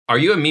Are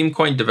you a meme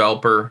coin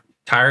developer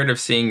tired of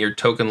seeing your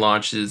token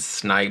launches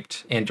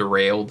sniped and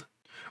derailed?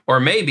 Or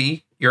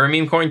maybe you're a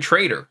meme coin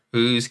trader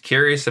who's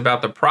curious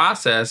about the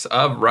process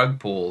of rug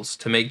pulls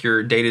to make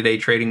your day-to-day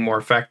trading more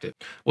effective.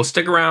 Well,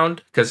 stick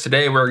around because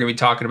today we're going to be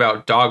talking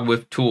about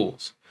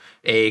DogWifTools,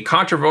 a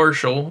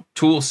controversial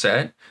tool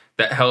set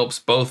that helps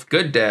both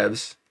good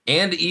devs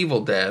and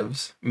evil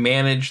devs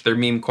manage their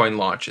meme coin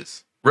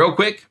launches. Real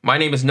quick, my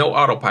name is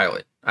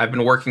NoAutopilot. I've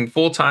been working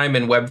full-time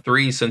in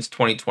Web3 since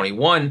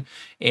 2021,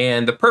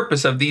 and the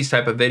purpose of these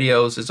type of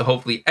videos is to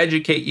hopefully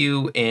educate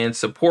you and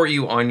support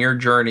you on your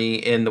journey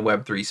in the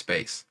Web3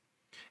 space.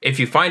 If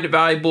you find it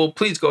valuable,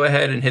 please go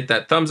ahead and hit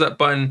that thumbs up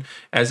button,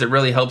 as it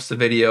really helps the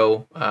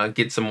video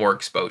get some more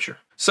exposure.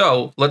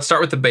 So let's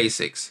start with the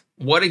basics.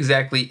 What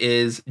exactly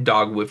is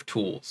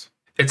DogWifTools?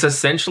 It's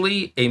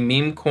essentially a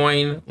meme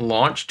coin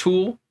launch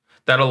tool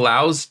that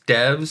allows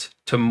devs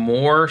to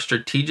more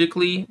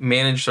strategically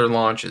manage their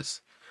launches,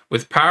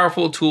 with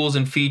powerful tools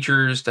and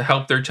features to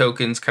help their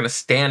tokens kind of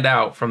stand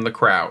out from the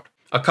crowd.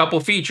 A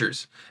couple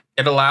features.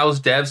 It allows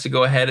devs to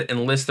go ahead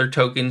and list their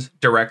tokens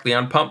directly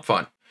on Pump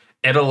Fund.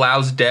 It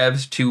allows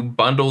devs to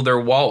bundle their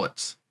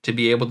wallets to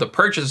be able to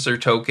purchase their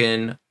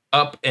token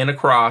up and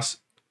across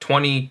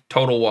 20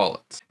 total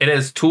wallets. It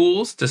has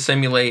tools to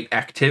simulate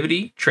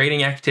activity,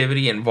 trading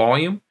activity, and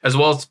volume, as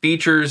well as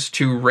features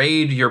to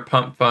raid your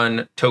Pump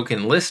Fund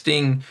token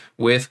listing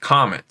with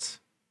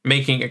comments,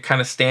 making it kind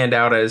of stand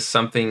out as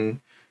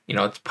something, you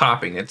know, it's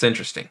popping, it's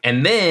interesting.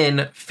 And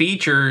then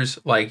features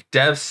like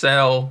dev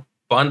sell,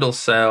 bundle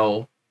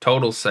sell,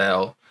 total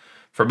sell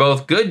for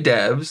both good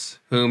devs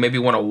who maybe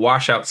want to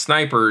wash out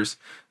snipers,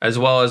 as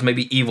well as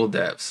maybe evil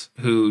devs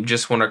who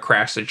just want to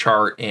crash the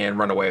chart and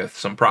run away with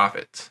some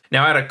profits.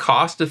 Now, at a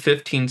cost of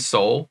 15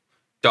 SOL,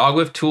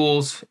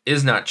 DogWifTools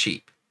is not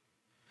cheap.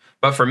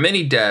 But for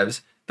many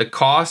devs, the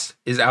cost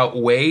is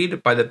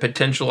outweighed by the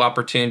potential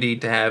opportunity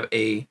to have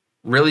a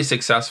really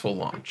successful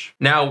launch.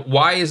 Now,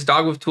 why is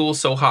DogWifTools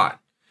so hot?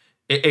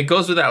 It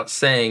goes without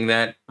saying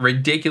that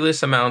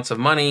ridiculous amounts of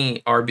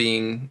money are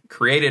being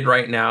created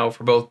right now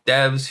for both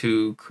devs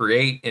who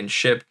create and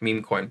ship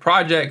meme coin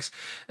projects,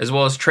 as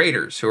well as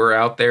traders who are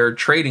out there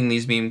trading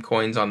these meme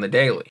coins on the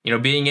daily. You know,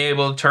 being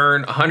able to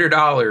turn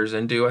 $100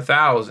 into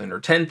 $1,000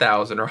 or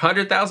 $10,000 or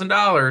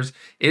 $100,000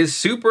 is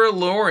super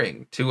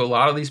alluring to a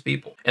lot of these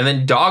people. And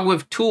then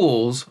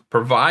DogWifTools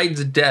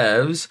provides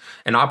devs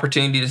an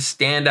opportunity to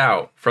stand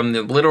out from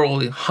the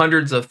literally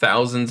hundreds of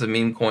thousands of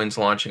meme coins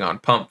launching on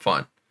Pump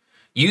Fund,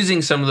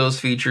 using some of those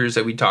features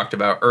that we talked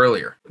about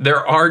earlier.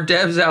 There are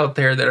devs out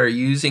there that are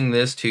using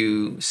this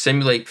to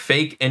simulate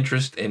fake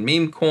interest in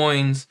meme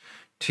coins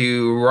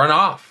to run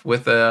off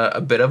with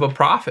a bit of a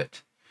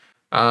profit.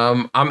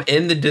 I'm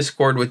in the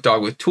Discord with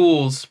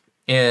DogWifTools,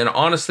 and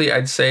honestly,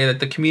 I'd say that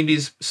the community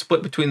is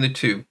split between the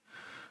two.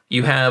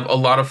 You have a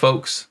lot of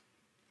folks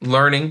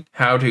learning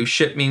how to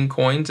ship meme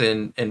coins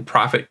and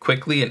profit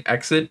quickly and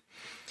exit.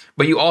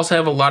 But you also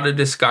have a lot of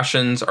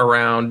discussions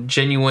around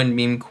genuine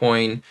meme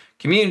coin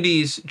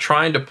communities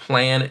trying to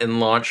plan and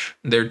launch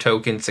their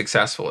token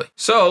successfully.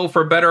 So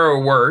for better or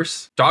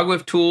worse,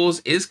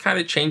 DogWifTools is kind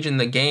of changing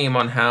the game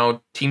on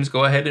how teams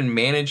go ahead and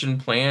manage and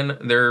plan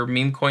their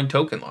meme coin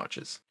token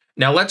launches.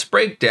 Now let's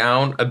break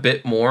down a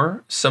bit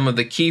more some of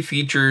the key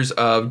features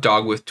of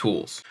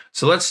DogWifTools.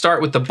 So let's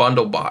start with the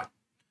bundle bot.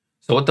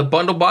 So what the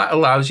bundle bot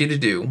allows you to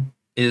do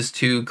is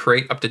to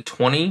create up to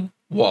 20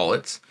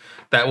 wallets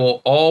that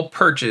will all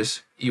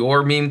purchase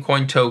your meme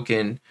coin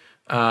token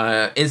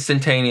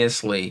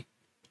instantaneously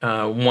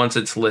once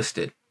it's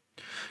listed.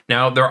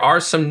 Now, there are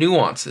some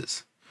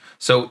nuances.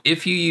 So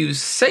if you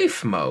use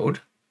safe mode,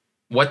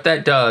 what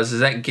that does is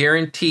that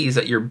guarantees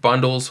that your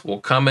bundles will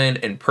come in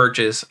and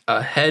purchase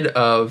ahead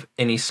of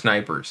any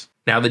snipers.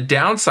 Now, the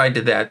downside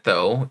to that,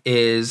 though,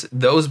 is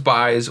those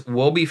buys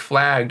will be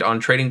flagged on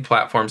trading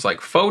platforms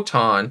like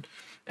Photon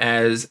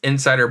as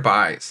insider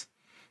buys.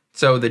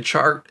 So the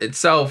chart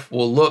itself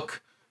will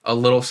look a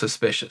little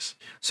suspicious.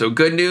 So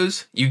good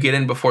news, you get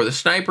in before the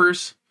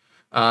snipers.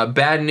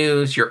 Bad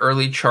news, your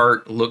early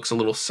chart looks a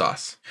little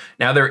sus.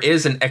 Now there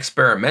is an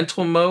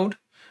experimental mode,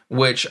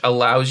 which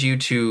allows you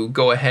to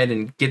go ahead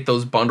and get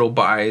those bundle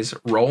buys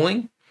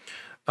rolling.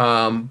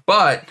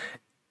 But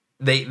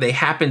they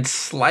happen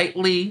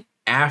slightly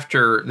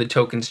after the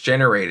token's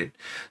generated.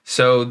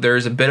 So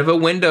there's a bit of a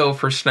window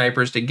for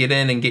snipers to get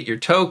in and get your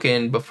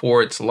token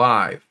before it's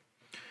live.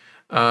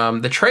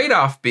 The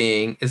trade-off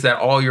being is that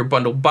all your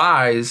bundle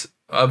buys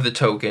of the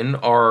token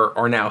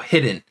are now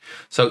hidden.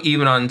 So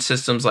even on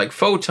systems like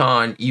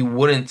Photon, you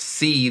wouldn't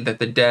see that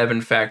the dev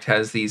in fact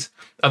has these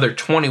other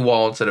 20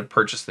 wallets that have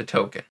purchased the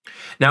token.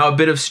 Now a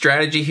bit of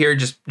strategy here,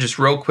 just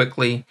real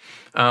quickly.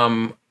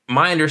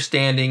 My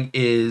understanding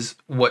is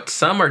what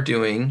some are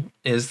doing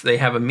is they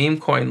have a meme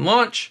coin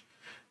launch.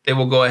 They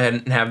will go ahead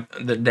and have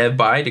the dev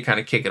buy to kind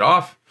of kick it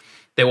off.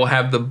 They will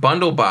have the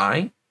bundle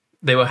buy.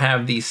 They will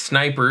have the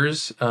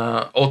snipers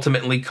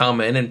ultimately come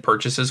in and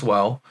purchase as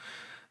well.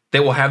 They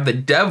will have the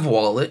dev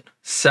wallet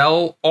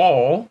sell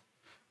all,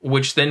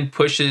 which then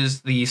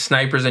pushes the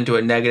snipers into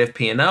a negative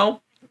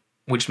P&L,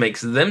 which makes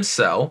them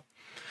sell.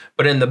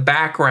 but in the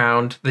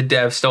background, the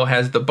dev still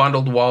has the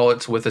bundled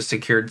wallets with a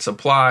secured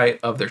supply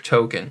of their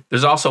token.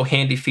 There's also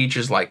handy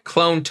features like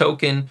clone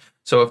token.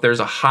 So if there's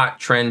a hot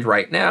trend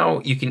right now,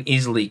 you can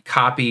easily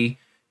copy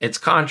its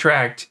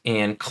contract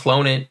and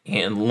clone it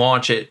and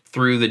launch it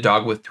through the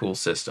DogWifTools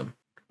system.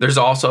 There's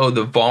also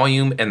the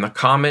volume and the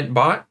comment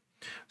bot.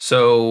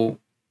 So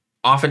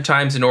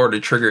oftentimes in order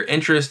to trigger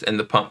interest in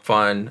the pump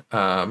fund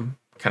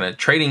kind of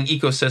trading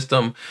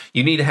ecosystem,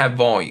 you need to have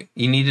volume.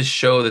 You need to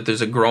show that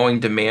there's a growing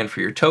demand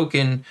for your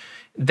token.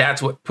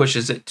 That's what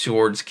pushes it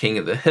towards king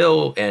of the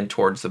hill and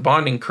towards the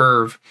bonding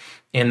curve.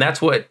 And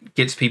that's what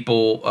gets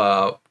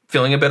people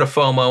feeling a bit of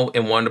FOMO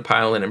and wanting to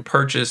pile in and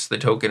purchase the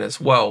token as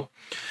well.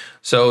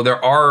 So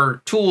there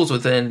are tools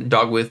within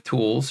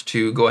DogWifTools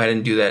to go ahead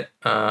and do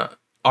that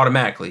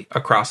automatically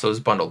across those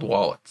bundled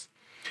wallets.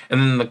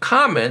 And then the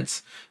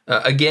comments,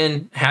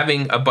 again,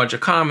 having a bunch of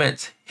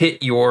comments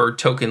hit your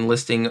token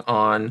listing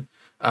on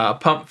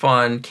Pump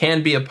Fund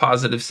can be a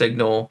positive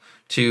signal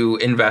to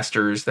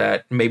investors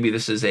that maybe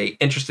this is a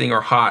interesting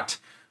or hot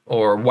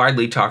or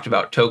widely talked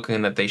about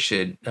token that they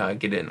should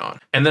get in on.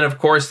 And then, of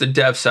course, the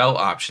dev sell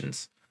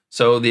options.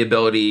 So the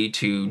ability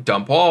to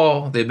dump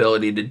all, the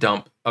ability to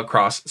dump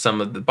across some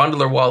of the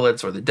bundler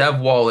wallets or the dev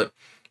wallet.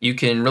 You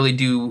can really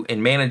do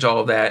and manage all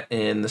of that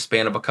in the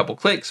span of a couple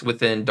clicks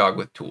within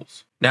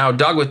DogWifTools. Now,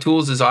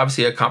 DogWifTools is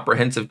obviously a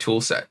comprehensive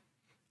tool set,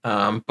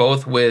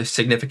 both with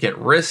significant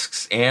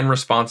risks and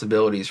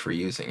responsibilities for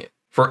using it.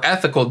 For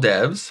ethical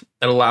devs,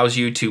 it allows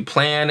you to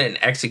plan and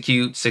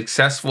execute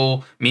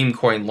successful meme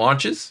coin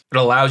launches. It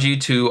allows you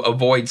to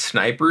avoid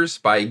snipers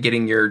by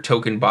getting your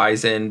token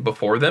buys in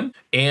before them.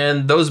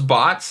 And those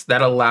bots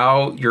that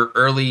allow your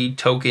early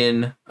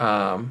token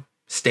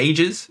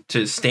stages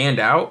to stand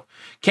out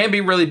can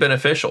be really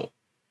beneficial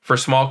for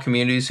small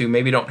communities who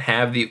maybe don't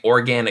have the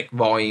organic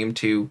volume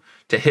to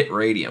hit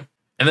radium.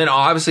 And then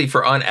obviously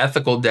for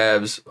unethical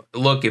devs,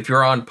 look, if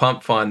you're on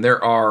Pump Fund,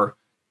 there are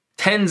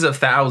tens of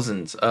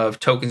thousands of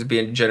tokens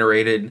being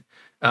generated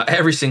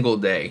every single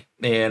day.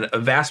 And a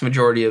vast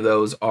majority of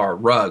those are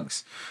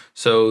rugs.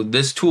 So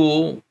this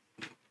tool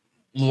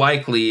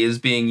likely is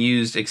being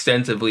used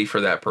extensively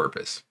for that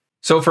purpose.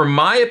 So for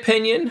my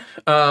opinion,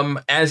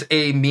 as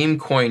a meme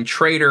coin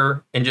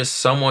trader and just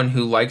someone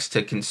who likes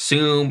to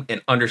consume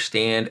and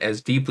understand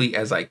as deeply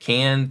as I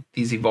can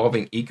these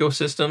evolving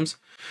ecosystems,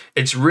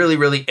 it's really,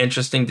 really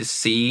interesting to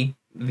see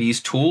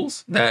these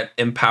tools that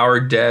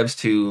empower devs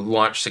to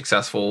launch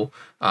successful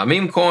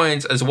meme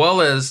coins, as well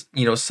as,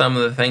 you know, some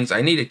of the things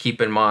I need to keep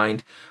in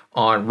mind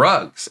on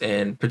rugs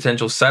and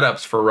potential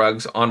setups for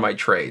rugs on my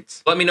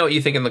trades. Let me know what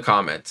you think in the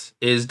comments.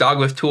 Is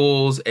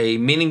DogWifTools a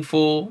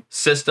meaningful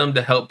system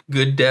to help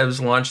good devs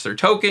launch their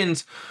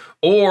tokens?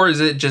 Or is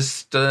it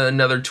just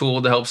another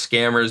tool to help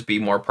scammers be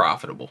more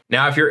profitable?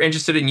 Now, if you're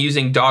interested in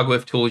using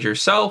DogWifTools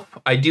yourself,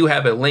 I do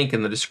have a link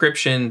in the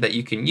description that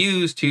you can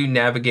use to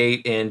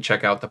navigate and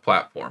check out the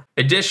platform.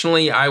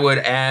 Additionally, I would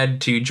add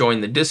to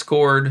join the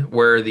Discord,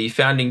 where the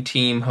founding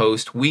team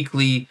hosts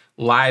weekly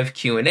live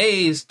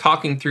Q&As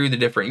talking through the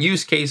different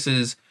use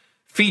cases,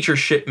 feature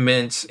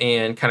shipments,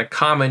 and kind of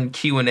common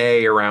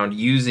Q&A around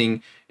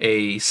using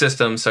a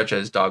system such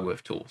as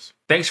DogWifTools.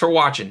 Thanks for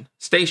watching.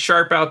 Stay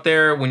sharp out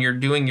there when you're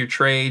doing your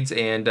trades,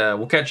 and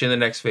we'll catch you in the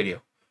next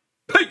video.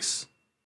 Peace!